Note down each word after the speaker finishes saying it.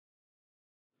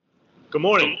Good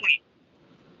morning.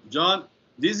 John,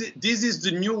 this is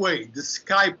the new way, the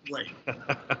Skype way.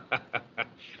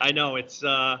 I know it's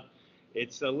a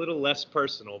little less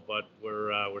personal, but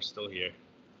we're still here.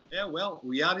 Yeah, well,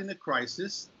 we are in a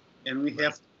crisis, and we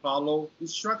have to follow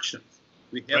instructions.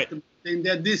 We have to maintain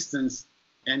that distance,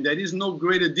 and there is no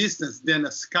greater distance than a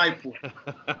Skype way.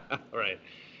 Right.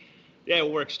 Yeah,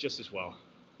 it works just as well.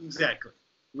 Exactly.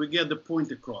 We get the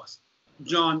point across.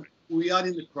 John, we are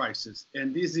in a crisis,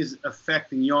 and this is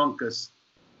affecting Yonkers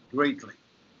greatly.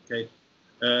 Okay,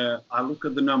 I look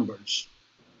at the numbers.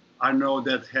 I know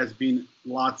that has been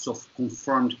lots of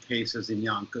confirmed cases in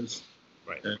Yonkers.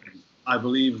 Right. I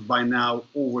believe by now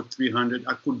over 300.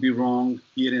 I could be wrong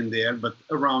here and there, but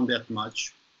around that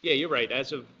much. Yeah, you're right.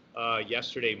 As of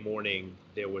yesterday morning,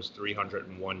 there was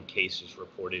 301 cases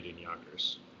reported in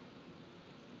Yonkers.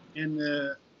 And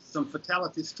some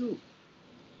fatalities too.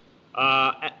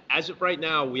 As of right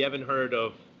now, we haven't heard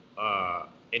of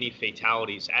any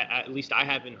fatalities. At least I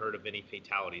haven't heard of any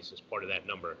fatalities as part of that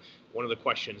number. One of the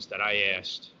questions that I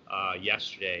asked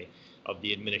yesterday of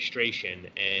the administration,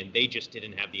 and they just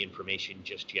didn't have the information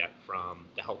just yet from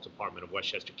the health department of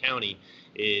Westchester County,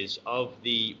 is of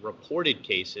the reported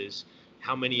cases,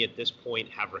 how many at this point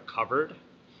have recovered,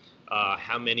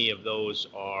 how many of those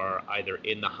are either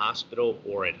in the hospital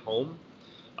or at home.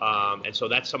 And so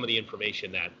that's some of the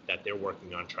information that they're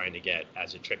working on trying to get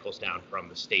as it trickles down from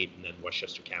the state and then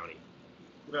Westchester County.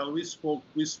 Well, we spoke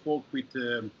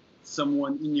with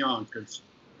someone in Yonkers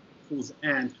whose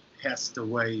aunt passed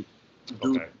away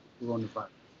due to coronavirus.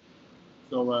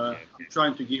 So I'm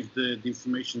trying to give the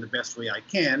information the best way I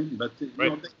can, but you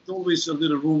know, there's always a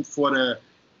little room for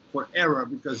error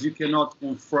because you cannot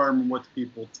confirm what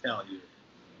people tell you.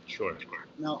 Sure.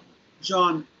 Now,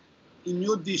 John, in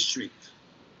your district,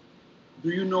 do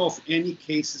you know of any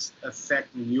cases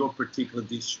affecting your particular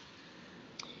district?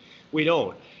 We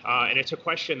don't, and it's a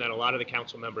question that a lot of the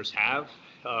council members have,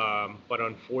 but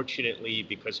unfortunately,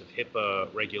 because of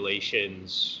HIPAA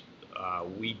regulations,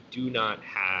 we do not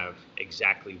have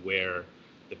exactly where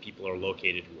the people are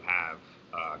located who have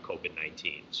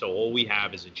COVID-19. So all we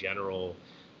have is a general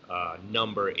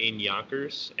number in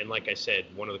Yonkers. And like I said,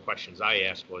 one of the questions I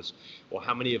asked was, well,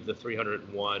 how many of the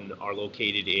 301 are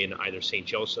located in either St.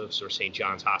 Joseph's or St.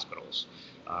 John's hospitals?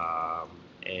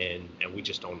 And we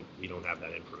don't have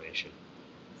that information.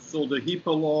 So the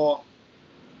HIPAA law,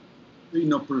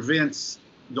 prevents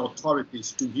the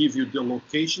authorities to give you the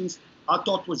locations. I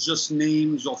thought it was just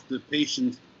names of the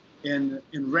patients and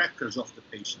records of the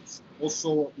patients.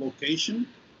 Also location?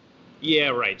 Yeah,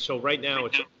 right. So right now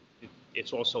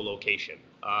it's also location.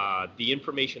 The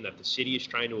information that the city is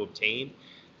trying to obtain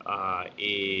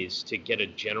is to get a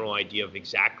general idea of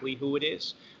exactly who it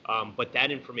is. But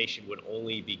that information would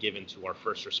only be given to our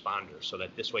first responders, so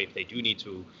that this way, if they do need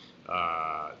to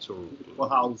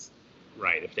house,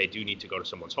 right, if they do need to go to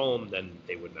someone's home, then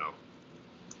they would know.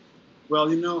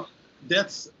 Well,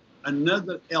 that's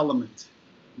another element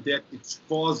that it's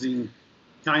causing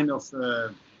kind of.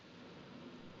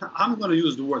 I'm going to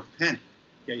use the word panic,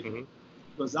 okay? Mm-hmm.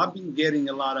 Because I've been getting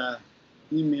a lot of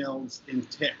emails and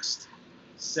text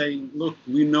saying, look,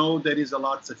 we know there is a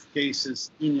lot of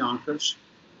cases in Yonkers.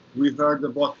 We heard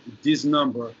about this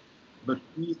number, but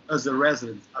we as a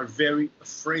resident are very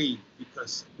afraid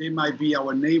because they might be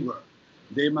our neighbor.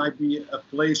 They might be a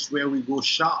place where we go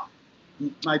shop.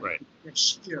 It might be a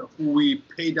cashier who we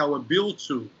paid our bill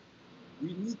to.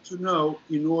 We need to know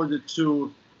in order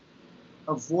to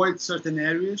avoid certain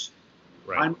areas.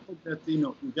 Right. I know that,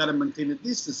 you got to maintain a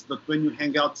distance, but when you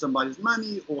hang out somebody's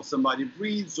money or somebody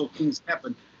breathes or things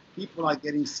happen, people are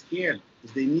getting scared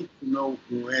because they need to know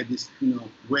where this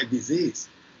is.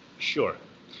 Sure.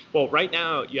 Well, right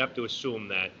now you have to assume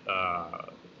that,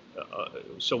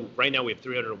 so right now we have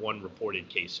 301 reported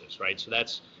cases, right? So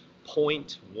that's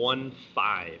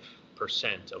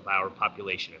 0.15% of our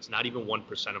population. It's not even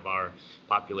 1% of our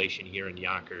population here in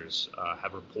Yonkers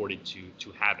have reported to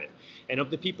have it. And of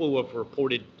the people who have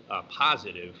reported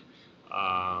positive,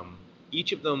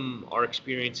 each of them are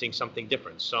experiencing something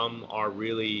different. Some are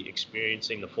really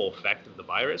experiencing the full effect of the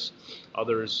virus.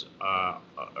 Others are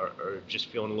just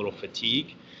feeling a little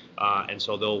fatigue. And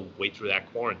so they'll wait through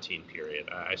that quarantine period.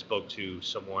 I spoke to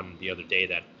someone the other day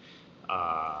that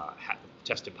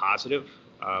tested positive,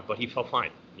 but he felt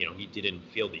fine. He didn't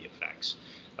feel the effects.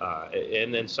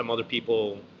 And then some other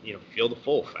people, feel the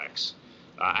full effects.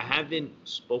 I haven't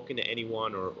spoken to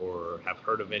anyone or have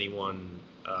heard of anyone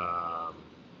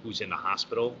who's in the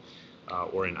hospital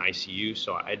or in ICU,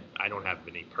 so I don't have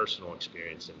any personal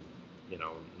experience in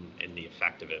the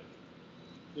effect of it.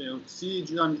 See,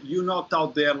 John, you're not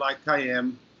out there like I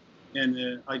am,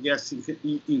 and I guess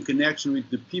in connection with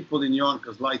the people in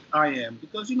Yonkers, like I am,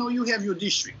 because you have your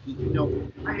district. I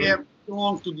Mhm. have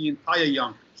belonged to the entire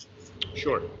Yonkers.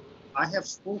 Sure. I have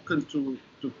spoken to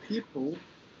people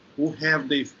who have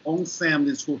their own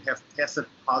families who have tested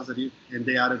positive and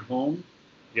they are at home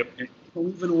Yep. and they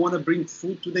don't even want to bring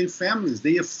food to their families.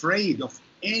 They're afraid of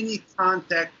any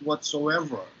contact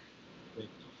whatsoever.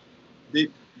 They,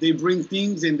 they bring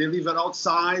things and they leave it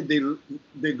outside.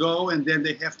 They go and then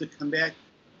they have to come back.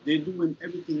 They're doing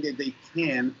everything that they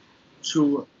can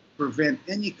to prevent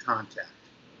any contact.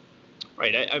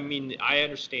 Right. I mean, I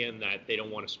understand that they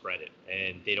don't want to spread it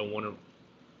and they don't want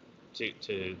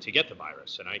to get the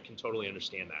virus, and I can totally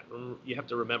understand that. You have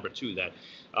to remember too that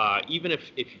even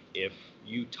if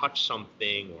you touch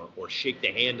something or shake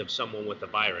the hand of someone with the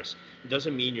virus, it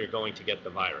doesn't mean you're going to get the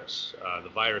virus. The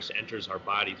virus enters our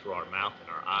body through our mouth and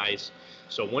our eyes.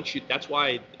 So once you, that's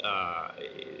why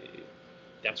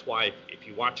if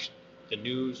you watch the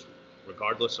news,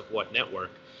 regardless of what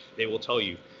network, they will tell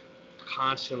you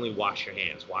constantly wash your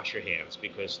hands,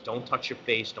 because don't touch your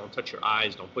face, don't touch your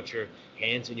eyes, don't put your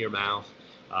hands in your mouth,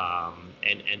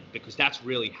 and because that's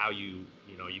really how you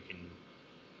can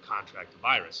contract the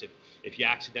virus. If you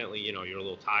accidentally, you're a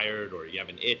little tired or you have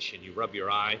an itch and you rub your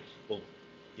eye, well,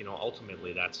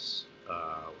 ultimately that's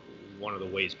one of the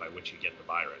ways by which you get the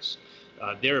virus.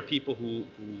 There are people who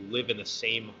live in the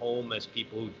same home as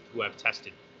people who have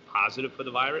tested positive for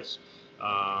the virus.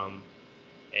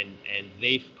 And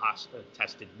they've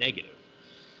tested negative.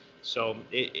 So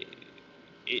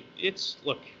it's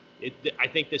look. I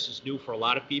think this is new for a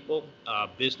lot of people.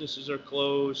 Businesses are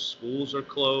closed, schools are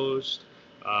closed,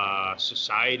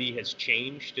 society has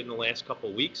changed in the last couple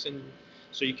of weeks, and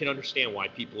so you can understand why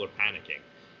people are panicking.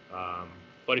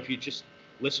 But if you just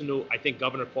listen to, I think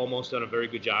Governor Cuomo's done a very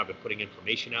good job of putting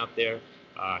information out there.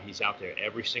 He's out there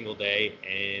every single day,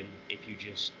 and if you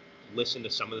just listen to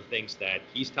some of the things that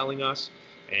he's telling us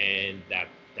and that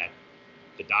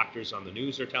the doctors on the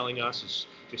news are telling us, is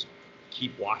just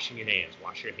keep washing your hands,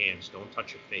 wash your hands, don't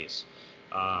touch your face.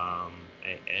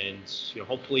 And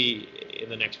hopefully in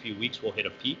the next few weeks we'll hit a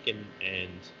peak,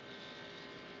 and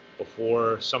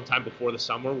sometime before the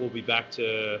summer we'll be back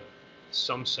to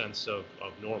some sense of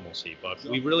normalcy, but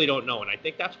we really don't know. And I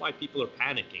think that's why people are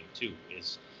panicking too,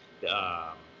 is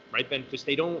right, Ben, because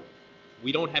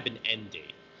we don't have an end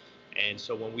date. And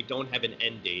so when we don't have an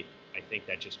end date, I think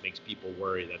that just makes people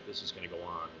worry that this is going to go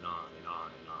on and on and on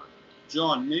and on.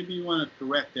 John, maybe you want to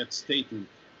correct that statement.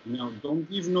 Don't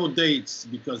give no dates,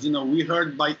 because we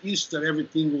heard by Easter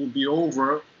everything will be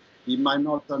over. It might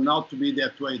not turn out to be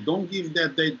that way. Don't give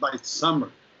that date by summer,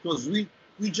 because we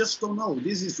just don't know.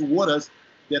 This is waters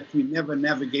that we never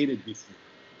navigated before.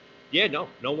 Yeah,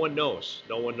 no one knows.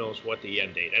 No one knows what the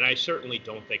end date, and I certainly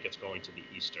don't think it's going to be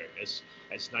Easter. As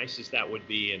nice as that would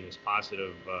be, and as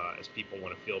positive as people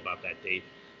want to feel about that date,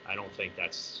 I don't think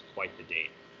that's quite the date.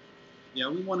 Yeah,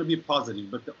 we want to be positive,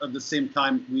 but at the same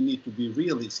time, we need to be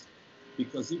realistic,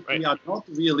 because if we are not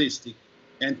realistic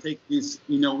and take this,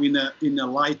 in a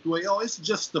light way, oh, it's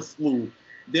just the flu,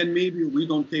 then maybe we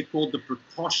don't take all the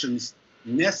precautions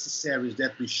necessary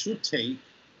that we should take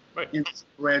and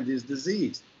spread this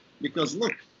disease. Because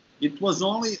look, it was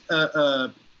only a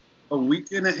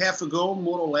week and a half ago,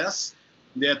 more or less,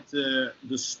 that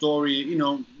the story,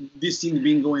 this thing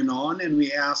been going on, and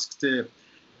we asked the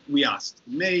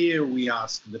mayor, we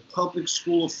asked the public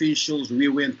school officials, we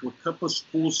went to a couple of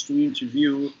schools to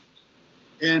interview,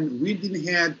 and we didn't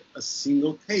have a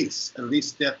single case. At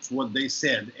least that's what they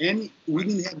said. And we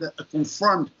didn't have a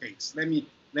confirmed case. Let me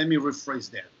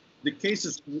rephrase that. The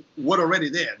cases were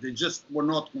already there. They just were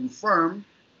not confirmed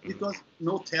because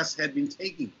no tests had been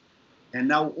taken. And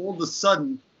now all of a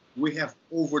sudden we have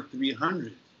over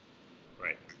 300.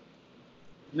 Right.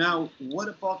 Now, what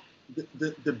about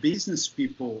the business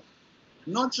people,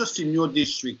 not just in your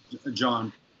district,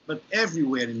 John, but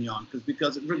everywhere in Yonkers?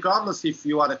 Because regardless if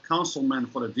you are a councilman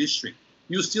for a district,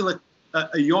 you're still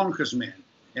a Yonkers man.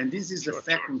 And this is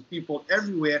affecting people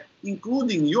everywhere,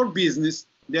 including your business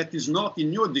that is not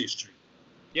in your district.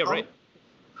 Yeah, right.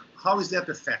 How is that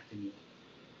affecting you?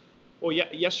 Well,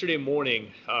 yesterday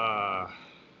morning,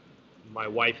 my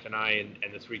wife and I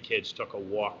and the three kids took a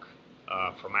walk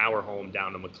from our home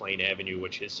down to McLean Avenue,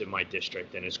 which is in my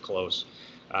district and is close.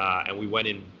 And we went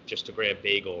in just to grab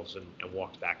bagels and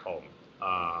walked back home.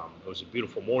 It was a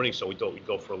beautiful morning, so we thought we'd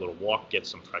go for a little walk, get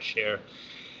some fresh air.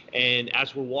 And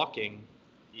as we're walking,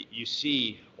 you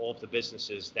see all of the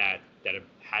businesses that have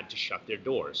had to shut their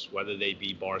doors, whether they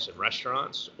be bars and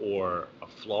restaurants or a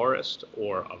florist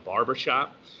or a barber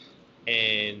shop.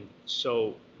 And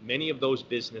so many of those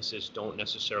businesses don't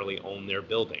necessarily own their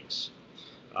buildings.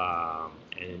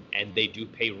 and they do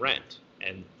pay rent.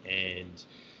 And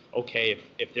okay,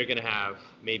 if they're going to have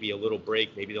maybe a little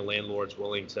break, maybe the landlord's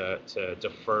willing to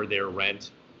defer their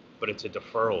rent, but it's a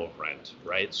deferral of rent,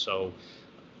 right? So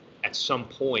at some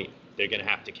point, they're going to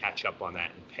have to catch up on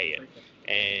that and pay it.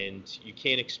 And you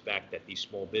can't expect that these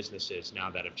small businesses now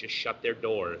that have just shut their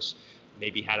doors,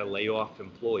 maybe had to lay off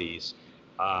employees,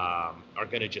 are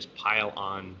going to just pile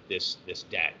on this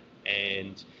debt.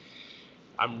 And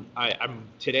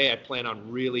today I plan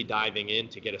on really diving in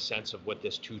to get a sense of what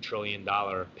this $2 trillion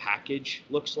package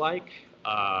looks like.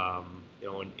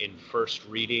 In first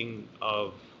reading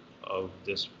of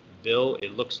this bill,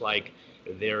 it looks like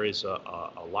there is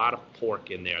a lot of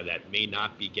pork in there that may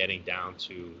not be getting down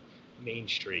to Main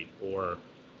Street or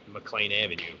McLean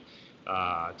Avenue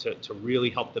to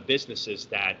really help the businesses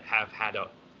that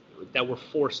that were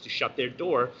forced to shut their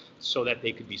door so that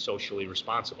they could be socially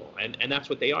responsible. And that's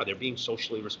what they are. They're being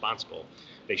socially responsible.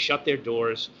 They shut their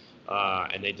doors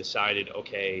and they decided,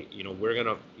 okay, we're going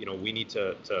to, we need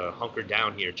to hunker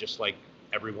down here just like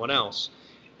everyone else.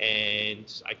 And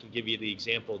I can give you the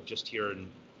example just here in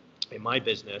my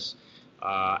business.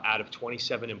 Out of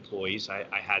 27 employees,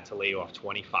 I had to lay off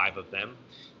 25 of them.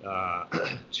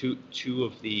 Two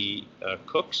of the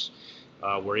cooks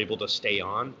were able to stay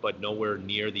on, but nowhere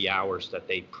near the hours that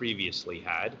they previously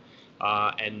had.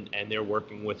 And they're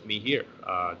working with me here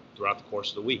throughout the course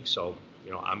of the week. So,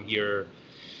 I'm here.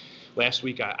 Last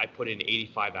week, I put in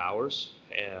 85 hours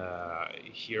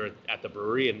here at the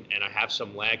brewery, and I have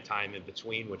some lag time in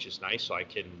between, which is nice. So I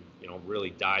can,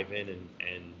 really dive in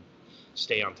and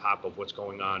stay on top of what's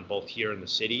going on both here in the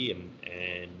city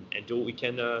and do what we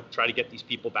can to try to get these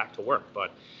people back to work.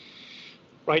 But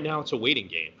right now it's a waiting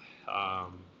game.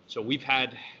 So we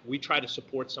try to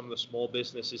support some of the small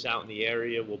businesses out in the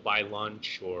area. We'll buy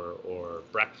lunch or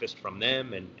breakfast from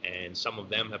them, and some of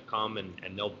them have come and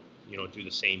they'll do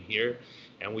the same here.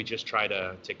 And we just try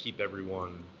to keep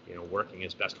everyone working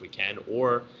as best we can,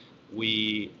 or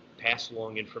we pass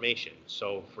along information.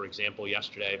 So for example,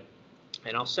 yesterday,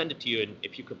 and I'll send it to you, and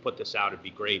if you could put this out, it'd be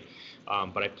great.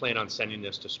 But I plan on sending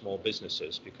this to small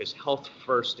businesses because Health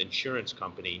First Insurance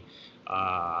Company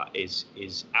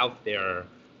is out there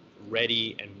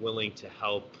ready and willing to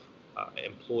help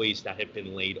employees that have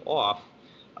been laid off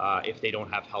if they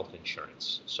don't have health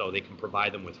insurance. So they can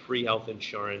provide them with free health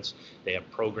insurance. They have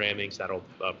programs that'll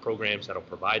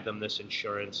provide them this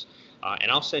insurance. And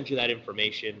I'll send you that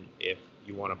information if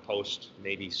you want to post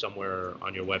maybe somewhere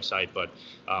on your website, but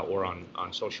or on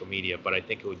social media. But I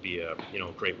think it would be a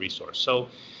great resource. So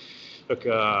look,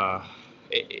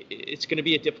 it's going to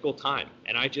be a difficult time,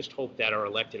 and I just hope that our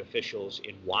elected officials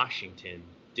in Washington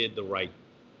did the right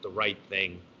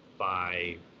thing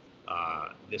by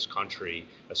this country,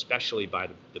 especially by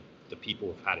the people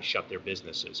who've had to shut their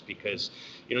businesses. Because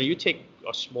you take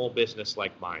a small business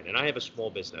like mine, and I have a small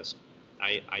business.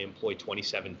 I employ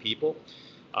 27 people.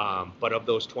 But of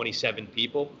those 27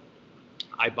 people,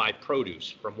 I buy produce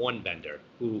from one vendor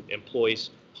who employs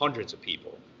hundreds of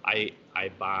people. I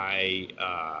buy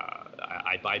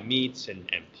meats and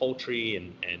poultry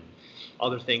and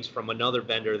other things from another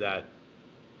vendor that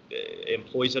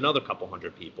employs another couple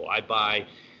hundred people. I buy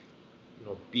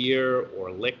beer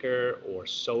or liquor or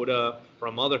soda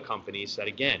from other companies that,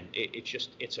 again,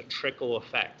 it's a trickle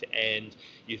effect. And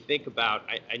you think about,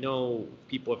 I know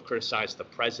people have criticized the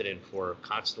president for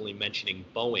constantly mentioning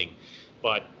Boeing,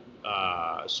 but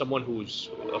someone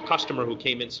who's a customer who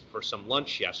came in for some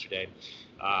lunch yesterday,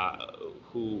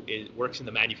 who works in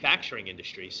the manufacturing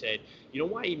industry, said,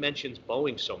 why he mentions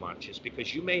Boeing so much is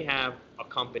because you may have a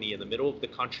company in the middle of the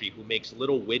country who makes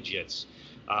little widgets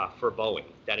for Boeing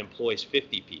that employs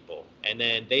 50 people, and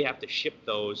then they have to ship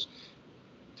those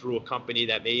through a company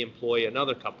that may employ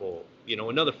another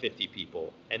 50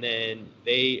 people, and then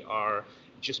they are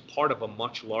just part of a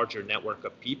much larger network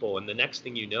of people. And the next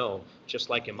thing you know, just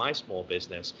like in my small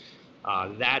business,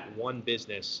 that one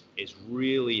business is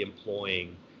really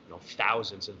employing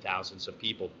thousands and thousands of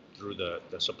people through the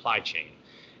supply chain.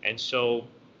 And so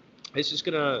this is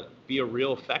going to be a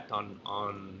real effect on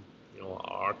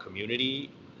our community,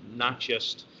 not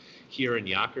just here in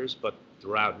Yonkers, but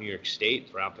throughout New York State,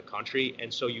 throughout the country.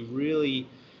 And so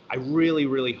I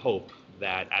really hope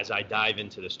that as I dive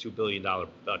into this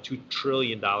 $2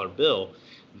 trillion bill,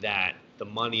 that the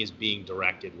money is being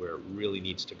directed where it really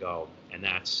needs to go, and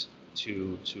that's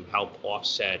to help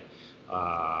offset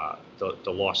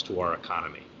the loss to our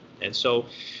economy. And so,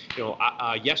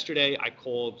 yesterday I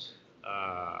called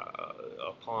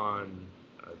upon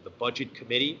the budget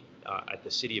committee at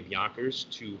the city of Yonkers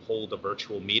to hold a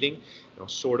virtual meeting,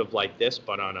 sort of like this,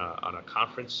 but on a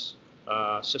conference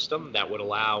system that would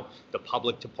allow the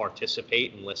public to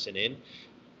participate and listen in.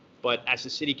 But as the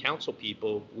city council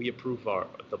people, we approve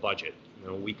the budget.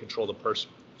 We control the purse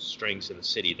strings in the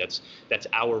city. That's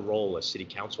our role as city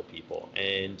council people.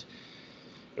 And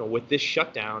with this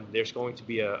shutdown, there's going to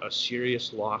be a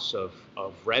serious loss of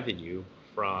revenue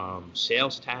from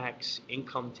sales tax,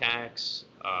 income tax,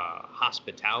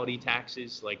 hospitality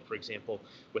taxes, like for example,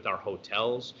 with our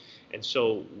hotels. And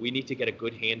so we need to get a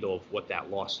good handle of what that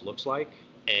loss looks like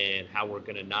and how we're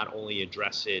going to not only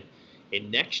address it in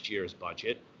next year's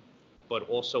budget, but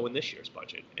also in this year's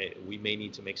budget. We may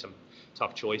need to make some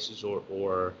tough choices or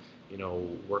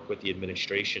work with the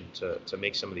administration to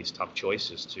make some of these tough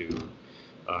choices to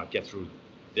get through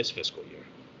this fiscal year.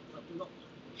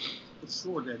 For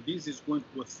sure that this is going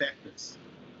to affect us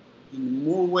in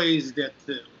more ways that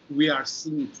we are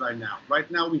seeing it right now.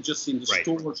 Right now, we just seen the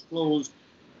stores closed,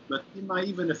 but it might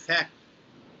even affect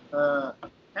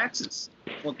taxes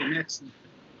for the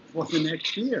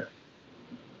next year.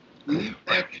 The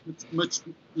impact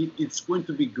it's going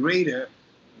to be greater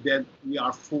than we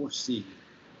are foreseeing.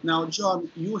 Now, John,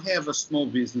 you have a small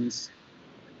business,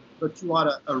 but you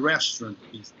are a restaurant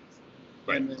business,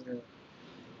 and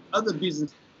other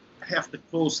businesses have to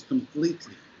close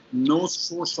completely. No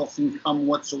source of income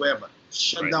whatsoever.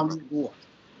 Shut down the door.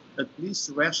 At least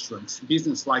restaurants,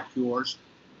 business like yours,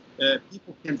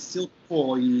 people can still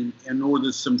call in and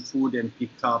order some food and pick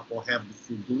up or have the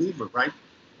food delivered, right?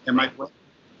 Am I correct?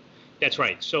 That's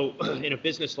right. So in a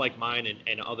business like mine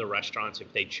and other restaurants,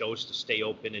 if they chose to stay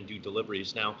open and do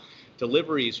deliveries, now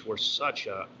deliveries were such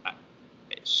a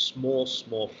small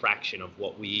fraction of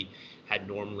what we had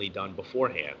normally done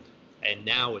beforehand. And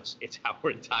now it's our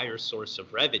entire source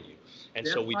of revenue. And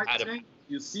that so we've had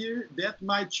you see, that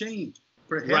might change.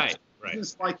 Perhaps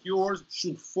business like yours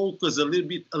should focus a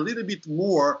little bit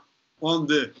more on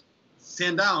the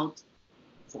send out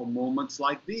for moments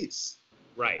like this.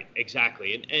 Right,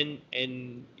 exactly. And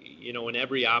in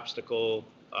every obstacle,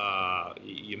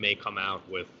 you may come out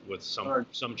with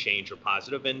some change or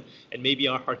positive, and maybe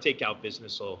our takeout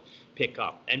business will pick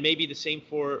up, and maybe the same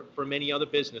for many other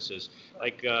businesses.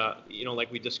 Like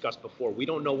like we discussed before, we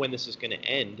don't know when this is going to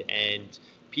end, and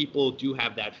people do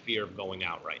have that fear of going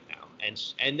out right now,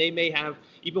 and they may have,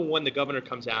 even when the governor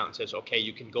comes out and says, okay,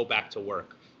 you can go back to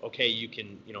work, okay, you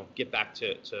can get back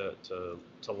to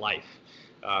life.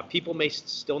 People may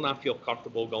still not feel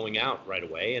comfortable going out right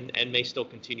away, and may still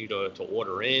continue to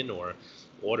order in or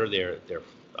order their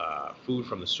food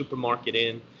from the supermarket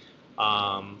in.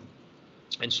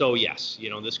 And so, yes,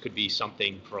 this could be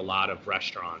something for a lot of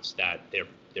restaurants that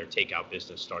their takeout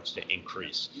business starts to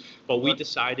increase. But we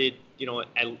decided,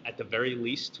 at the very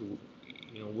least,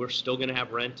 we're still going to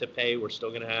have rent to pay. We're still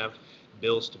going to have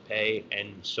bills to pay,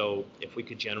 and so if we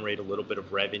could generate a little bit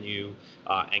of revenue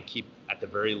and keep at the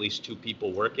very least 2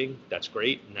 people working, that's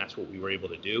great, and that's what we were able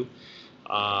to do.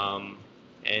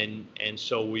 And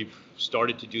so we've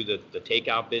started to do the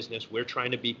takeout business. We're trying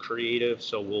to be creative,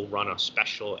 so we'll run a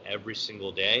special every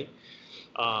single day.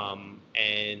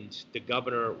 And the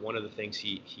governor, one of the things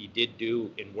he did do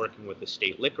in working with the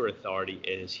state liquor authority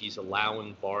is he's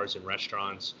allowing bars and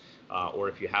restaurants, or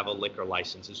if you have a liquor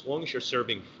license, as long as you're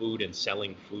serving food and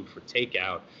selling food for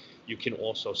takeout, you can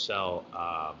also sell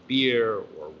beer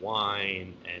or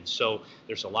wine. And so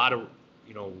there's a lot of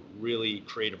really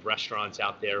creative restaurants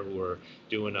out there who are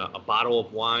doing a bottle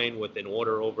of wine with an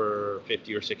order over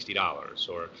 $50 or $60.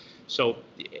 Or so,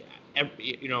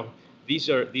 these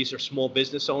are small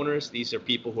business owners. These are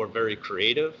people who are very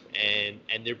creative,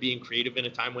 and they're being creative in a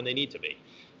time when they need to be.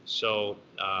 So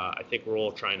I think we're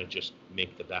all trying to just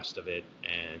make the best of it.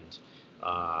 And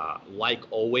like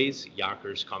always,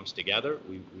 Yonkers comes together.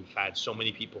 We've had so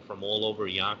many people from all over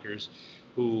Yonkers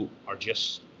who are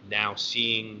just now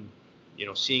seeing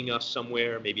us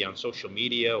somewhere, maybe on social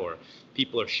media, or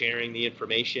people are sharing the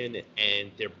information,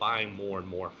 and they're buying more and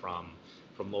more from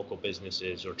local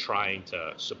businesses or trying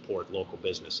to support local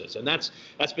businesses. And that's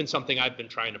been something I've been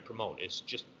trying to promote. It's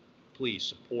just, please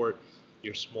support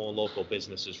your small local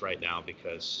businesses right now,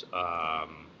 because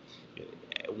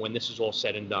when this is all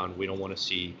said and done, we don't want to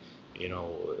see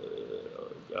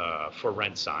for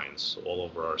rent signs all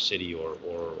over our city or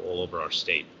all over our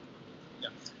state. Yeah.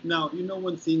 Now,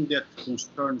 one thing that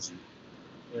concerns me,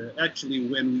 actually,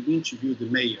 when we interviewed the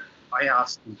mayor, I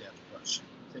asked him that question.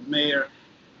 I said, Mayor,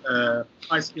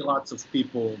 I see lots of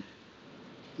people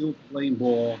still playing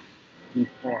ball in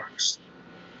parks.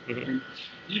 Mm-hmm. And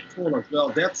he told us, well,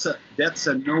 that's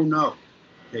a no-no.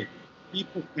 Okay?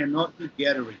 People cannot be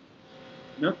gathering.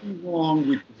 Nothing wrong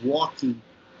with walking,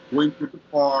 going to the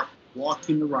park,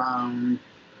 walking around,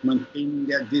 maintaining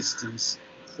that distance.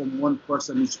 from one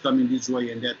person who's coming this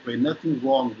way and that way. Nothing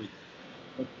wrong with it.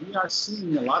 But we are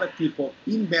seeing a lot of people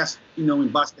in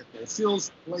in basketball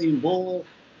fields playing ball,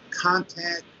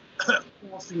 contact,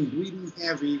 coughing, breathing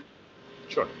heavy.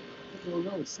 Sure. I don't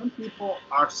know. Some people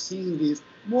are seeing this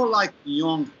more like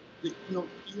young,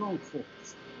 young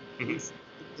folks.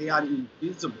 They are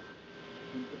invisible.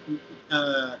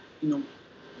 You know,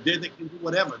 they can do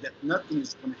whatever. That nothing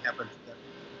is going to happen to them,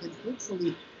 and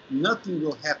hopefully nothing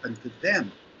will happen to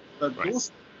them. But Right.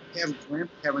 those who have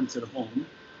grandparents at home,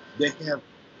 they have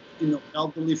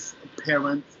elderly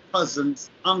parents, cousins,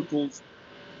 uncles.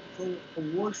 So a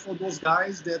word for those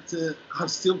guys that are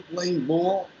still playing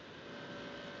ball.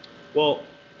 Well,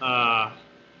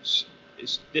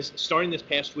 starting this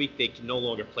past week, they can no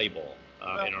longer play ball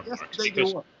in our parks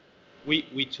because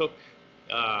we took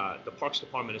the Parks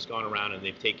Department has gone around and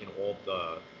they've taken all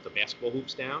the basketball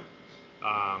hoops down.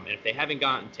 And if they haven't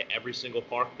gotten to every single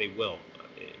park, they will.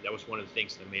 That was one of the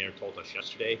things the mayor told us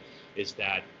yesterday, is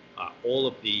that all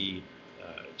of the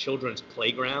children's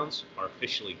playgrounds are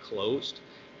officially closed,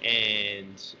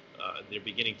 and they're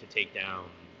beginning to take down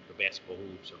the basketball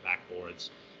hoops or backboards,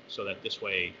 so that this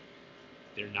way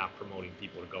they're not promoting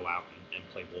people to go out and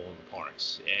play ball in the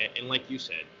parks. And like you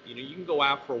said, you can go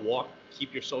out for a walk,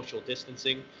 keep your social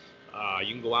distancing.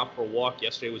 You can go out for a walk.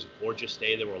 Yesterday was a gorgeous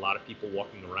day. There were a lot of people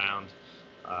walking around,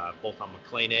 both on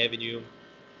McLean Avenue,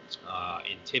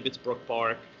 in Tibbetts Brook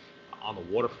Park, on the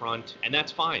waterfront, and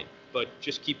that's fine. But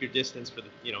just keep your distance for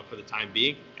the time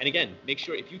being. And again, make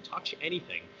sure if you touch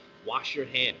anything, wash your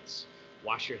hands.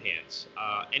 Wash your hands.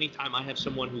 Anytime I have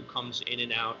someone who comes in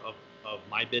and out of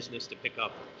my business to pick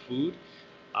up food,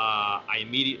 I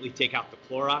immediately take out the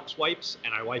Clorox wipes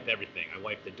and I wipe everything. I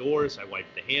wipe the doors, I wipe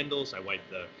the handles, I wipe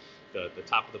the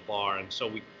top of the bar. And so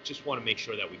we just want to make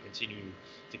sure that we continue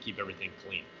to keep everything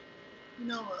clean.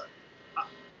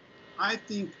 I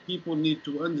think people need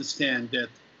to understand that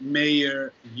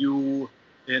mayor, you,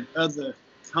 and other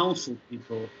council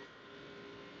people,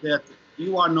 that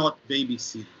you are not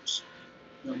babysitters.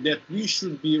 That we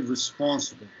should be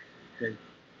responsible, okay,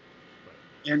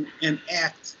 and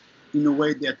act in a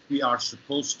way that we are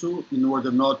supposed to, in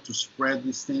order not to spread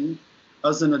this thing.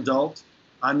 As an adult,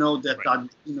 I know that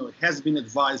it has been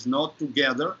advised not to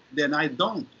gather. Then I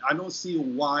don't see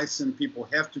why some people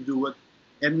have to do it,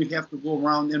 and we have to go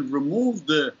around and remove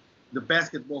the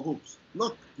basketball hoops.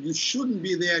 Look, you shouldn't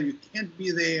be there. You can't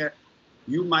be there.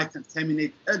 You might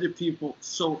contaminate other people.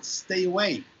 So stay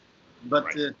away.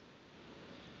 But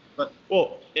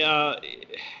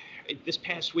this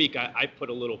past week, I put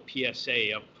a little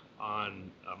PSA up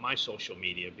on my social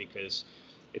media because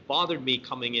it bothered me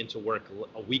coming into work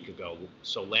a week ago,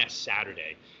 so last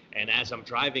Saturday. And as I'm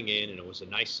driving in, and it was a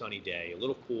nice sunny day, a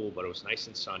little cool, but it was nice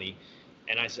and sunny.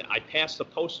 And I passed the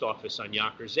post office on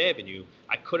Yonkers Avenue.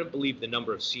 I couldn't believe the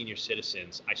number of senior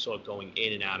citizens I saw going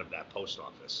in and out of that post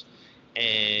office.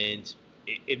 And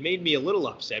it made me a little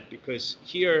upset because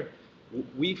here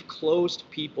we've closed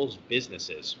people's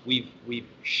businesses. We've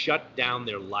shut down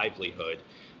their livelihood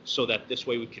so that this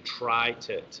way we could try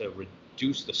to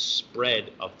reduce the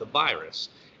spread of the virus.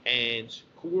 And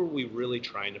who are we really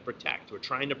trying to protect? We're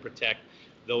trying to protect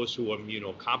those who are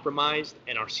immunocompromised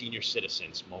and our senior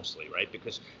citizens mostly, right?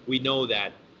 Because we know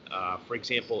that, for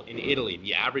example, in Italy,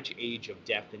 the average age of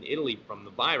death in Italy from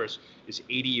the virus is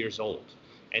 80 years old.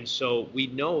 And so we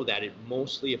know that it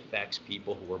mostly affects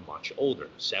people who are much older,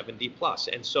 70 plus.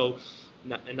 And so,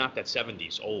 not that 70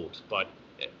 is old, but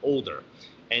older.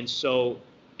 And so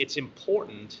it's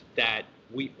important that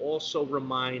we also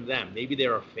remind them, maybe they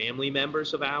are family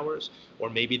members of ours, or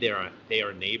maybe they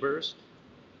are neighbors.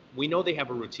 We know they have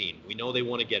a routine. We know they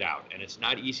want to get out, and it's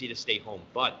not easy to stay home,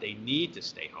 but they need to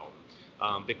stay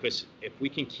home because if we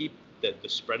can keep the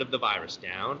spread of the virus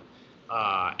down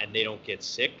and they don't get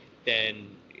sick, then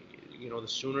the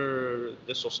sooner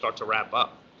this will start to wrap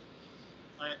up.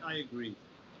 I agree.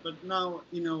 But now,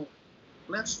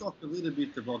 let's talk a little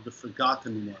bit about the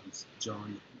forgotten ones,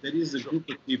 John. There is a group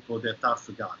of people that are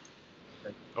forgotten.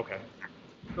 Okay.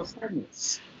 The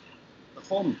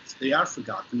homeless, they are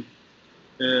forgotten.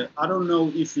 I don't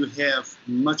know if you have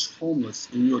much homeless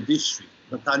in your district,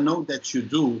 but I know that you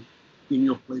do in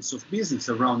your place of business,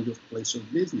 around your place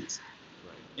of business.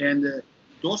 Right. And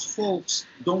those folks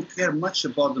don't care much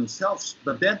about themselves,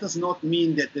 but that does not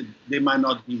mean that they might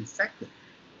not be infected.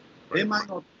 Right. They might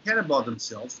not care about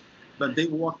themselves, but they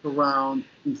walk around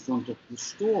in front of the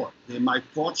store. They might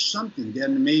touch something.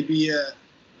 Then maybe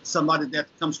somebody that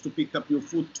comes to pick up your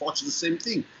food touch the same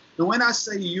thing. And when I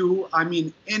say you, I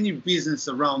mean any business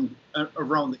around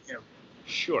the area.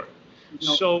 Sure.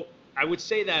 So I would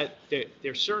say that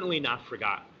they're certainly not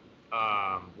forgotten.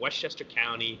 Westchester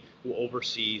County, who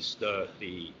oversees the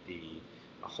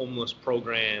homeless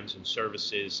programs and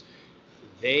services,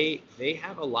 they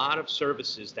have a lot of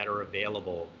services that are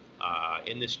available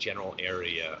in this general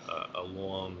area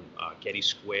along Getty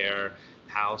Square,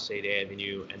 Palisade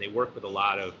Avenue, and they work with a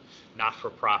lot of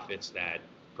not-for-profits that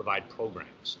provide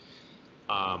programs.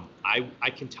 I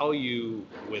can tell you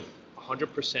with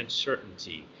 100%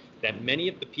 certainty that many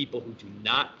of the people who do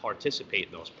not participate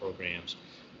in those programs,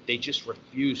 they just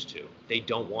refuse to. They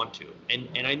don't want to.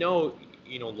 And I know,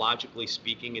 logically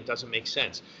speaking, it doesn't make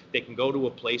sense. They can go to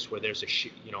a place where there's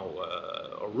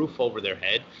a roof over their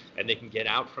head and they can get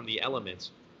out from the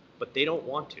elements, but they don't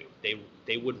want to.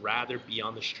 They would rather be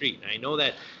on the street. And I know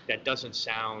that doesn't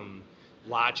sound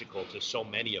logical to so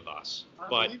many of us,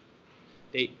 but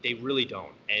they really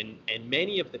don't. And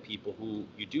many of the people who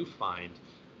you do find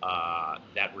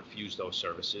that refuse those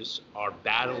services are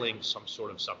battling some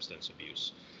sort of substance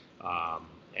abuse.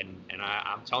 And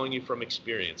I'm telling you from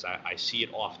experience, I see it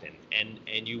often.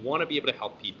 And you want to be able to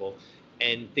help people,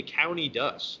 and the county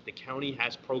does. The county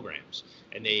has programs,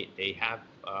 and they have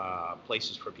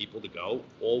places for people to go,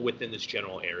 all within this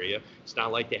general area. It's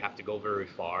not like they have to go very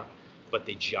far, but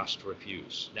they just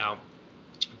refuse. Now,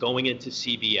 going into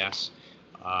CVS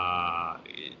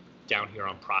down here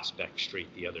on Prospect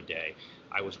Street the other day,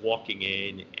 I was walking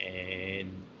in,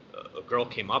 and a girl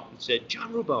came up and said,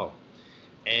 "John Rubbo."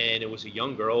 And it was a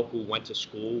young girl who went to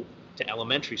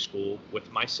elementary school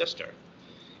with my sister.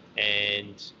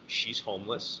 And she's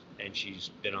homeless, and she's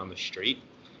been on the street.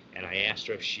 And I asked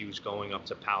her if she was going up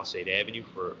to Palisade Avenue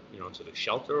for, to the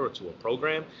shelter or to a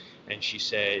program. And she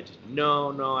said,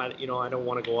 no, I don't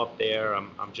want to go up there.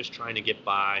 I'm just trying to get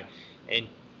by. And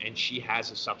she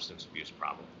has a substance abuse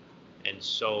problem. And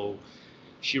so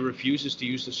she refuses to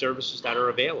use the services that are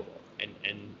available and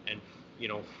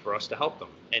for us to help them.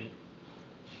 And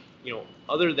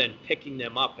other than picking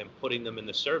them up and putting them in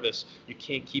the service, you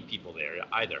can't keep people there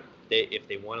either. If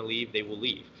they want to leave, they will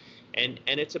leave. And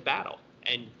it's a battle.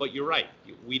 But you're right.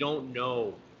 We don't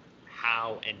know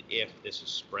how and if this is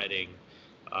spreading,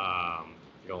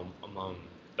 among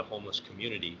the homeless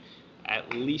community.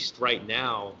 At least right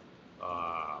now,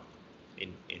 I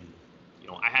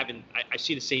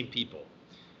see the same people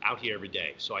out here every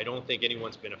day. So I don't think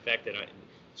anyone's been affected.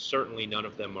 Certainly none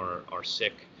of them are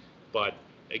sick, but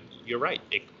you're right.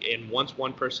 And once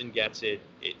one person gets it,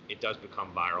 it does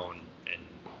become viral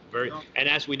and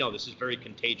as we know, this is very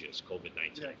contagious,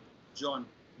 COVID-19. Yeah. John,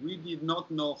 we did not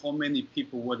know how many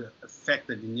people were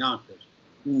affected in Yonkers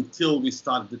until we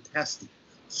started the testing.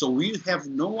 So we have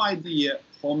no idea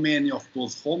how many of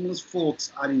those homeless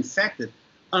folks are infected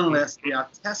unless they are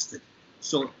tested.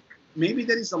 So maybe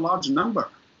there is a large number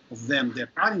of them that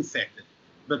are infected,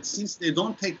 but since they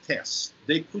don't take tests,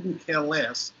 they couldn't care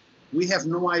less. We have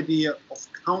no idea of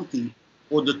counting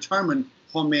or determine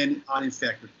how many are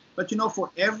infected. But for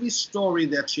every story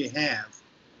that you have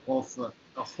of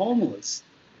a homeless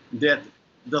that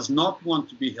does not want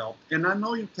to be helped, and I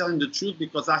know you're telling the truth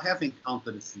because I have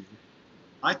encountered a few,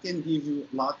 I can give you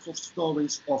lots of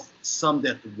stories of some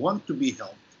that want to be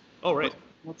helped. Oh, right.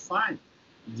 Not fine.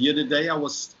 The other day I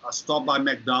stopped by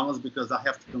McDonald's because I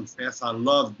have to confess I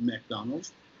love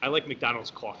McDonald's. I like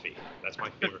McDonald's coffee. That's my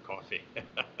favorite coffee.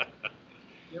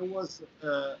 There was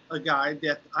a guy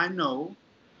that I know,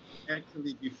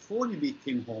 actually before he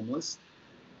became homeless,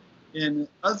 and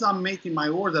as I'm making my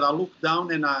order, I look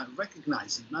down and I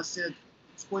recognize him. And I said,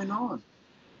 "What's going on?"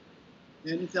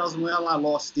 And he tells me, "Well, I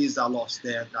lost this, I lost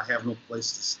that, I have no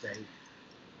place to stay."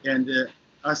 And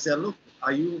I said, "Look,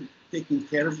 are you taking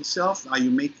care of yourself? Are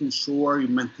you making sure you're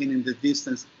maintaining the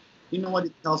distance?" You know what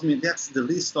it tells me? That's the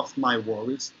least of my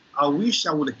worries. I wish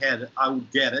I would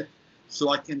get it so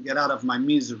I can get out of my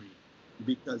misery,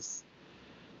 because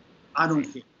I don't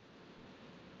care.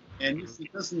 And if he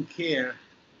doesn't care,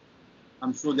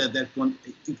 I'm sure that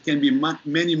it can be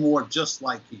many more just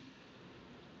like him.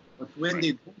 But when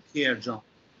they don't care, John,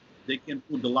 they can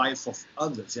put the life of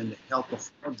others and the health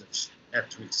of others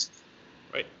at risk.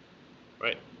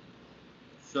 Right.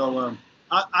 So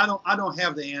I don't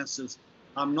have the answers.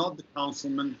 I'm not the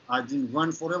councilman. I didn't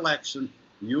run for election.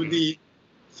 You did.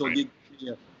 So right. did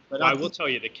you. But well, I will tell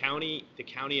you, the county,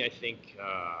 I think,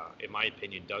 in my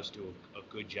opinion, does do a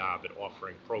good job at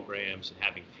offering programs and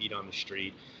having feet on the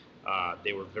street.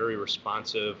 They were very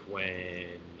responsive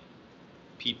when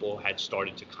people had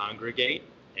started to congregate,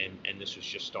 and this was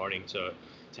just starting to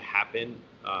happen.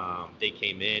 They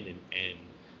came in and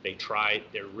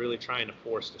they're really trying to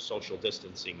force the social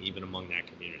distancing even among that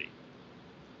community.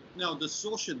 Now, the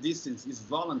social distance is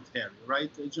voluntary, right,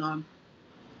 John?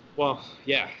 Well,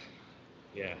 yeah,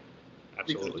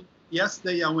 absolutely.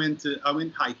 yesterday I went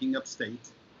hiking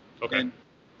upstate. Okay.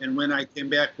 And when I came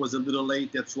back was a little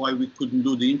late. That's why we couldn't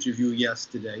do the interview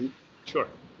yesterday. Sure.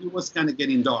 It was kind of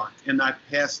getting dark, and I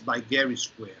passed by Gary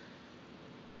Square.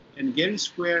 And Gary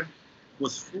Square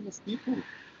was full of people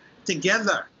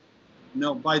together,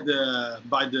 by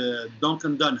the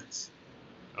Dunkin' Donuts.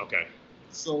 Okay.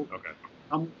 So Okay.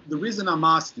 the reason I'm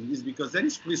asking is because there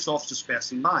is police officers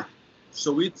passing by.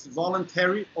 So it's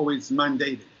voluntary or it's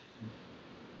mandated?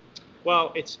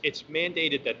 Well, it's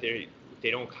mandated that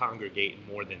they don't congregate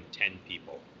more than 10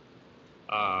 people.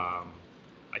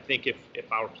 I think if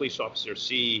our police officers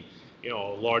see, a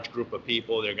large group of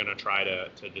people, they're going to try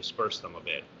to disperse them a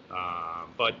bit.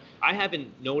 But I haven't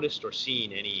noticed or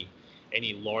seen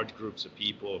any large groups of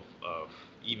people of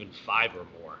even 5 or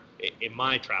more in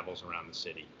my travels around the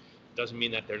city. Doesn't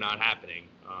mean that they're not happening,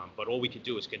 but all we can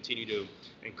do is continue to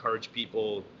encourage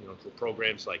people, through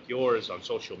programs like yours on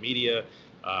social media.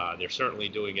 They're certainly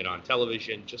doing it on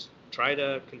television. Just try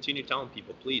to continue telling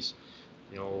people, please,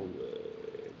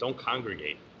 don't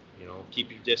congregate.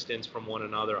 Keep your distance from one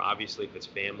another. Obviously, if it's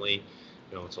family,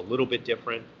 it's a little bit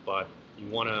different, but you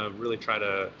want to really try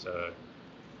to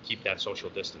keep that social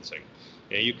distancing.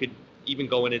 You could even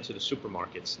go into the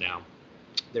supermarkets now.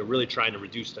 They're really trying to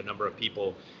reduce the number of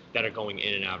people that are going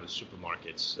in and out of the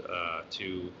supermarkets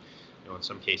to, in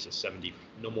some cases, 70,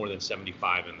 no more than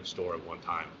 75 in the store at one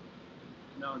time.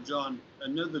 Now, John,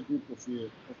 another group of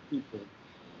people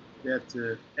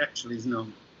that actually is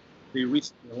known, they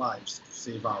risk their lives to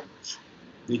save ours.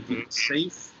 They keep us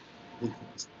safe, they keep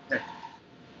us protected.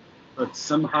 But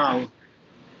somehow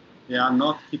they are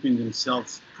not keeping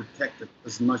themselves protected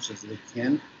as much as they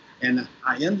can. And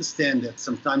I understand that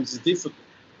sometimes it's difficult.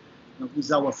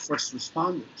 These are our first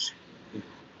responders,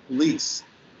 police,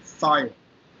 fire,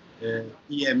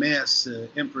 EMS,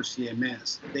 Empress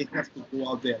EMS. They have to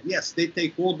go out there. Yes, they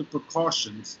take all the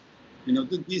precautions,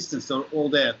 the distance or all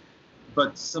that,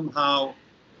 but somehow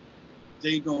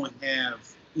they don't have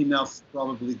enough,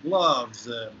 probably gloves,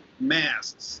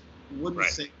 masks. What do you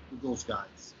say to those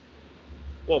guys?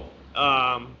 Well,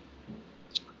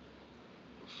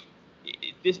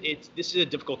 this is a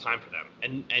difficult time for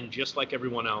them, and just like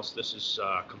everyone else, this is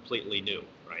completely new,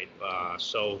 right?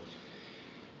 So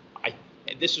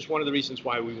this is one of the reasons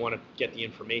why we want to get the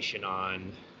information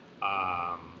on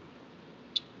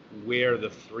where the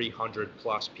 300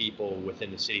 plus people within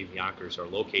the city of Yonkers are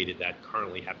located that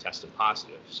currently have tested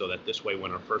positive, so that this way,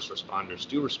 when our first responders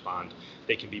do respond,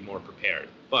 they can be more prepared.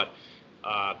 But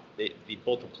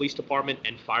both the police department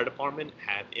and fire department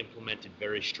have implemented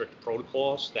very strict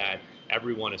protocols that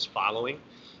everyone is following,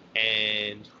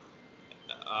 and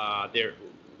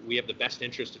we have the best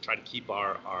interest to try to keep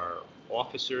our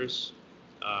officers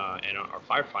and our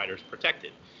firefighters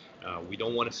protected. We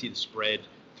don't want to see the spread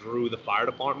through the fire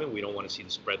department. We don't want to see the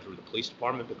spread through the police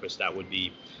department, because that would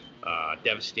be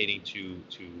devastating to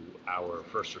our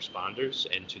first responders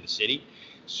and to the city.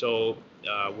 So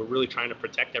we're really trying to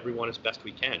protect everyone as best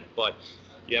we can. But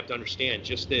you have to understand,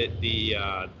 just the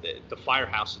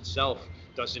firehouse itself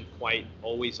doesn't quite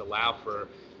always allow for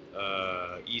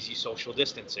easy social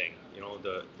distancing.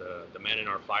 The men in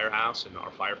our firehouse and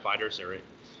our firefighters are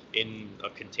in a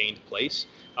contained place,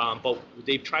 but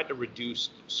they've tried to reduce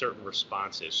certain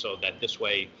responses so that this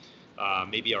way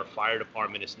maybe our fire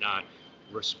department is not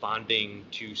responding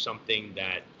to something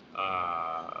that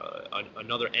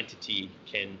another entity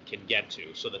can get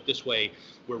to, so that this way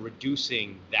we're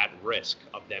reducing that risk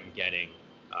of them getting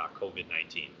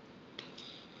COVID-19.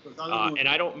 And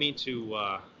I don't mean to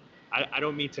I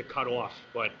don't mean to cut off,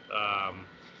 but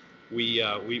we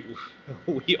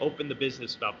opened the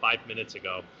business about 5 minutes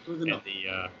ago, and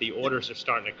the orders are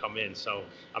starting to come in. So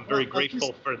I'm very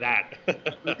grateful for that.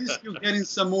 At least you're getting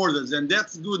some orders, and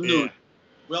that's good news. Yeah.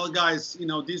 Well, guys,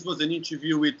 this was an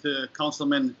interview with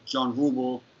Councilman John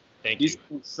Rubbo. He's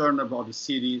concerned about the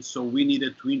city, so we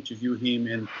needed to interview him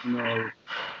and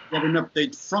get an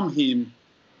update from him,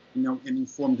 and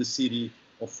inform the city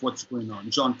of what's going on.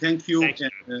 John, thank you. Thanks,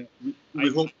 and we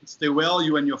hope you stay well,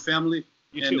 you and your family.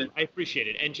 You too. I appreciate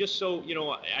it. And just so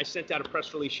I sent out a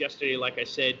press release yesterday. Like I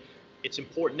said, it's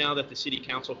important now that the city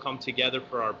council come together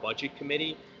for our budget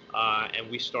committee, and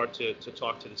we start to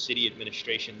talk to the city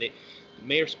administration.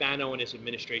 Mayor Spano and his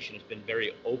administration has been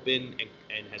very open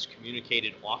and has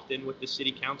communicated often with the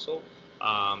city council.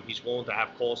 He's willing to have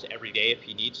calls every day if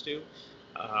he needs to.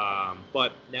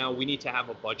 But now we need to have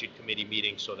a budget committee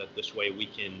meeting so that this way we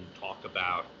can talk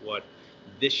about what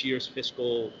this year's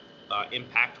fiscal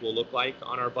impact will look like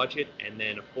on our budget, and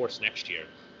then of course next year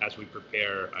as we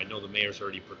prepare. I know the mayor's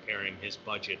already preparing his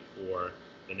budget for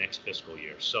the next fiscal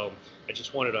year. So I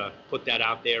just wanted to put that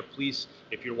out there. Please,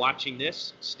 if you're watching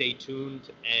this, stay tuned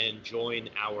and join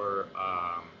our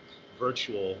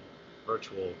virtual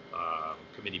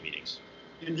committee meetings.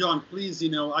 And John, please,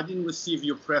 I didn't receive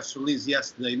your press release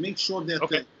yesterday. Make sure that,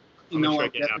 Okay. I'm gonna try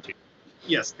to get it out to you.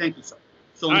 Yes, thank you, sir.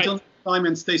 So All until right. next time,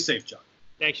 and stay safe, John.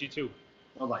 Thanks, you too.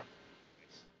 Bye-bye.